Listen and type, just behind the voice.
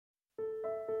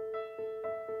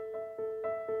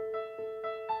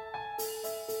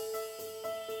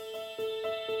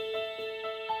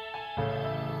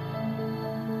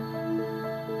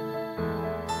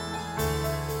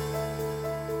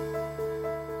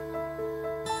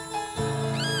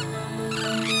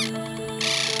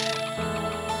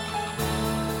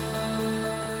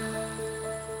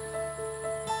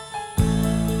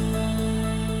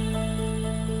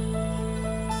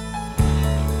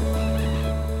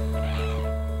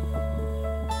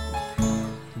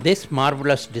This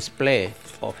marvelous display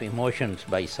of emotions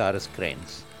by Sarus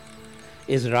Cranes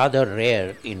is rather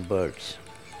rare in birds.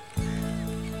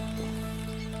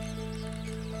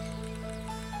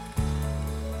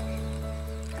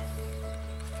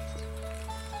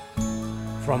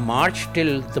 From March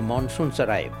till the monsoons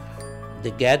arrive,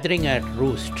 the gathering at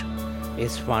roost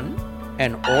is fun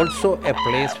and also a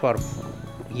place for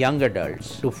young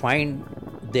adults to find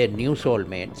their new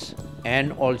soulmates,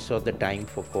 and also the time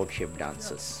for courtship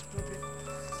dances.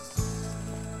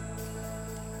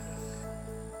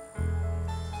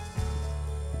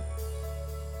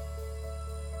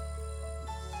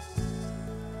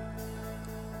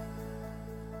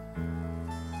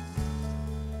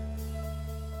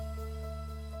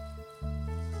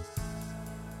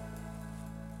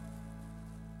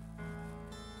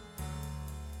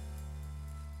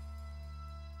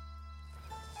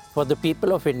 For the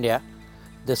people of India,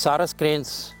 the Sarus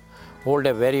Cranes hold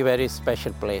a very, very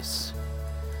special place,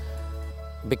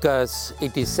 because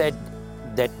it is said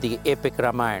that the Epic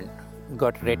Ramayana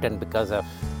got written because of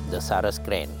the Sarus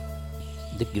Crane.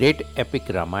 The great Epic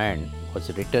Ramayana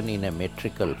was written in a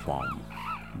metrical form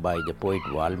by the poet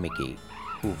Valmiki,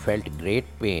 who felt great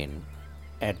pain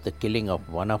at the killing of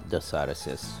one of the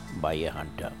Saruses by a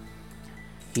hunter.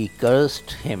 He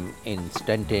cursed him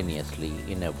instantaneously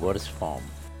in a verse form,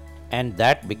 and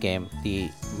that became the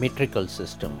metrical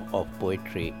system of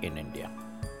poetry in India.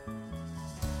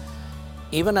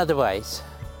 Even otherwise,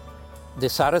 the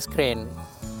Sarus Crane,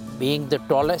 being the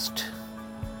tallest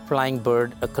flying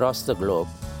bird across the globe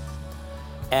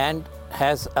and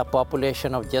has a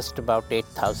population of just about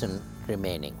 8,000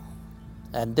 remaining,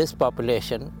 and this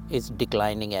population is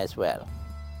declining as well.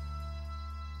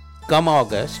 Come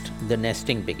August, the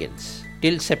nesting begins.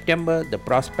 Till September, the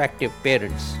prospective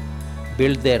parents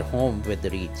build their home with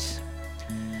reeds,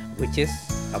 which is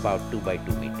about 2 by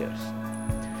 2 meters.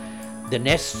 The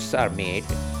nests are made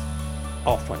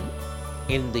often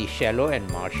in the shallow and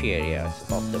marshy areas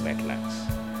of the wetlands,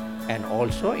 and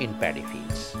also in paddy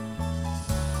fields.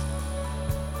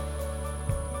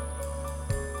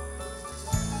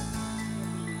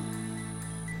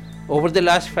 Over the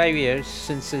last 5 years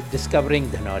since discovering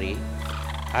Dhanauri,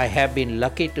 I have been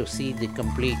lucky to see the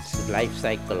complete life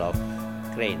cycle of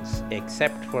cranes,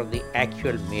 except for the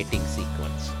actual mating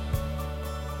sequence.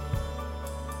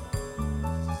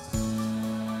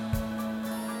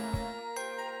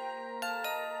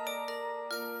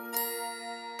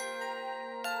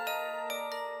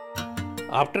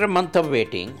 After a month of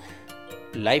waiting,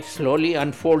 life slowly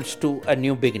unfolds to a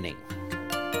new beginning.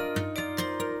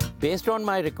 Based on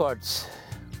my records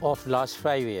of last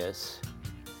 5 years,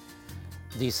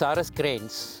 the Sarus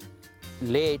Cranes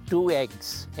lay 2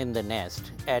 eggs in the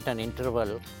nest at an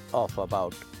interval of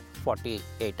about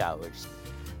 48 hours.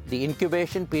 The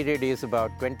incubation period is about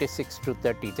 26 to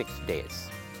 36 days.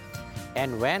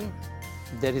 And when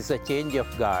there is a change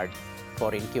of guard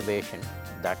for incubation,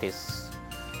 that is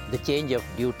the change of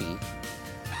duty,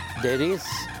 there is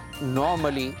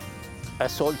normally a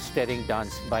soul-stirring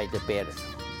dance by the parent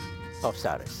of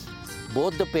Sarus.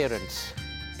 Both the parents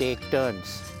take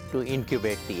turns to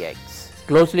incubate the eggs.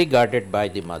 Closely guarded by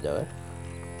the mother,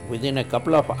 within a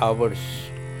couple of hours,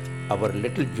 our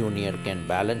little junior can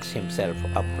balance himself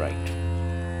upright.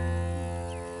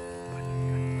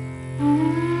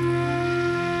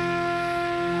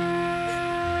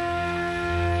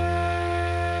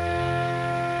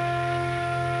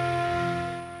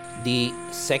 The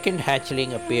second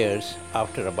hatchling appears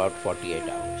after about 48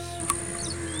 hours.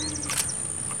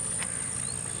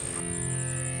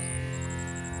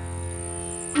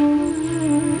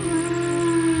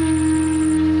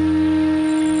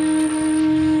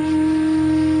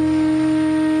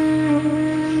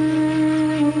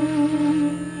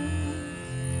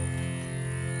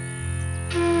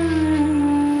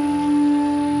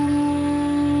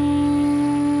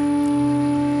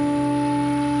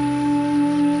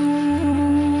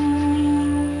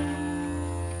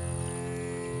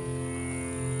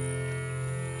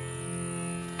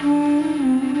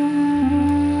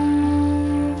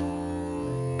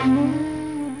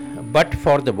 But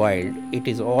for the wild, it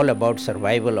is all about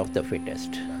survival of the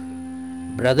fittest.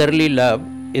 Brotherly love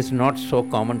is not so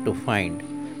common to find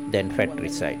than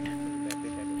fratricide.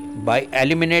 By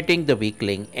eliminating the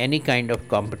weakling, any kind of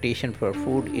competition for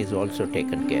food is also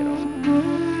taken care of.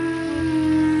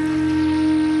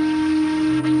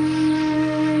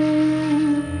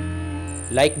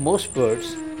 Like most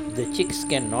birds, the chicks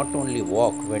can not only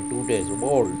walk when 2 days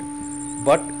old,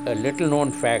 but a little known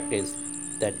fact is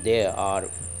that they are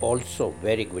also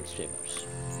very good swimmers.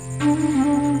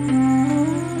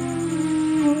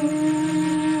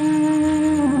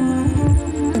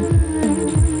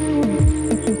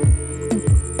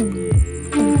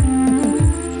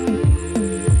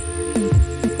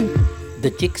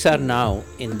 chicks are now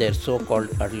in their so-called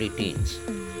early teens,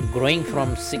 growing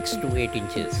from 6 to 8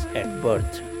 inches at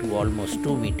birth to almost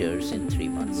 2 meters in 3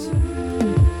 months.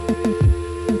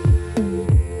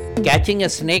 Catching a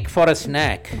snake for a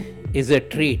snack is a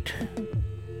treat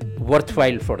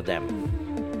worthwhile for them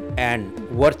and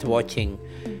worth watching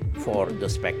for the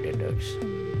spectators.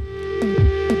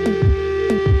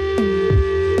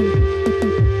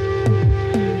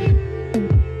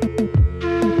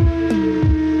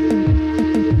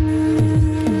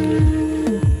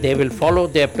 They will follow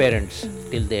their parents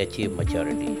till they achieve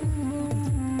maturity,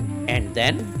 and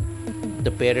then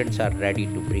the parents are ready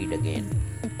to breed again.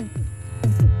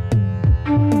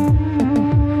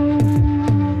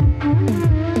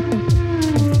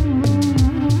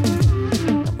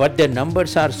 But their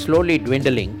numbers are slowly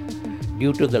dwindling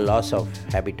due to the loss of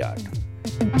habitat.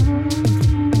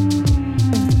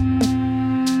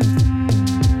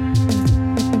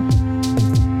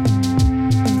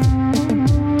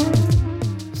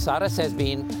 Sarus has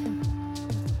been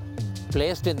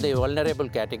placed in the vulnerable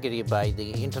category by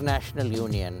the International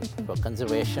Union for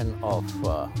Conservation of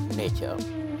Nature,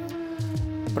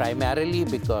 primarily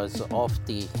because of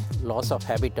the loss of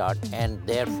habitat and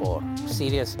therefore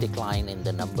serious decline in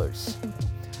the numbers.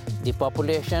 The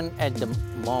population at the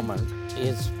moment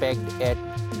is pegged at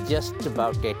just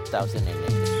about 8,000 in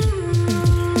India.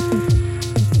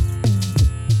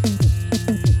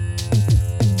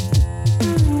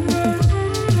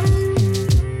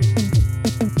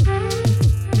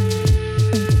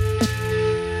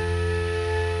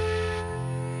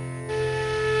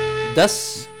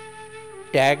 Thus,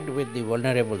 tagged with the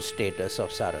vulnerable status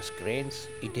of Sarus cranes,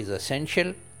 it is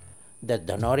essential that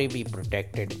Dhanauri be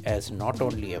protected as not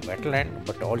only a wetland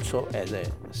but also as a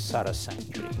Sarus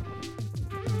sanctuary.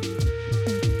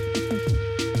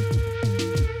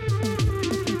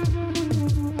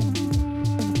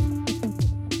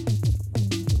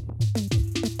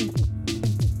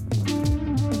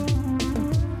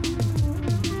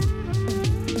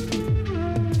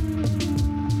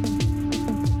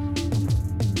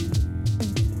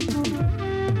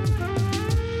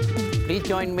 Please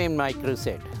join me in my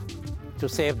crusade to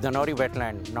save Dhanauri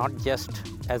wetland, not just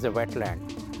as a wetland,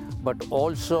 but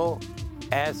also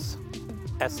as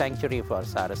a sanctuary for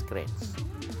Sarus cranes.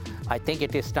 I think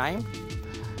it is time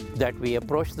that we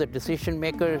approach the decision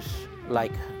makers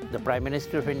like the Prime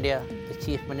Minister of India, the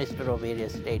Chief Minister of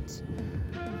various states,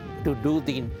 to do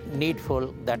the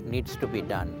needful that needs to be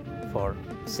done for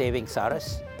saving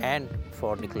Sarus and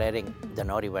for declaring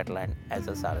Dhanauri wetland as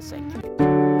a Sarus sanctuary.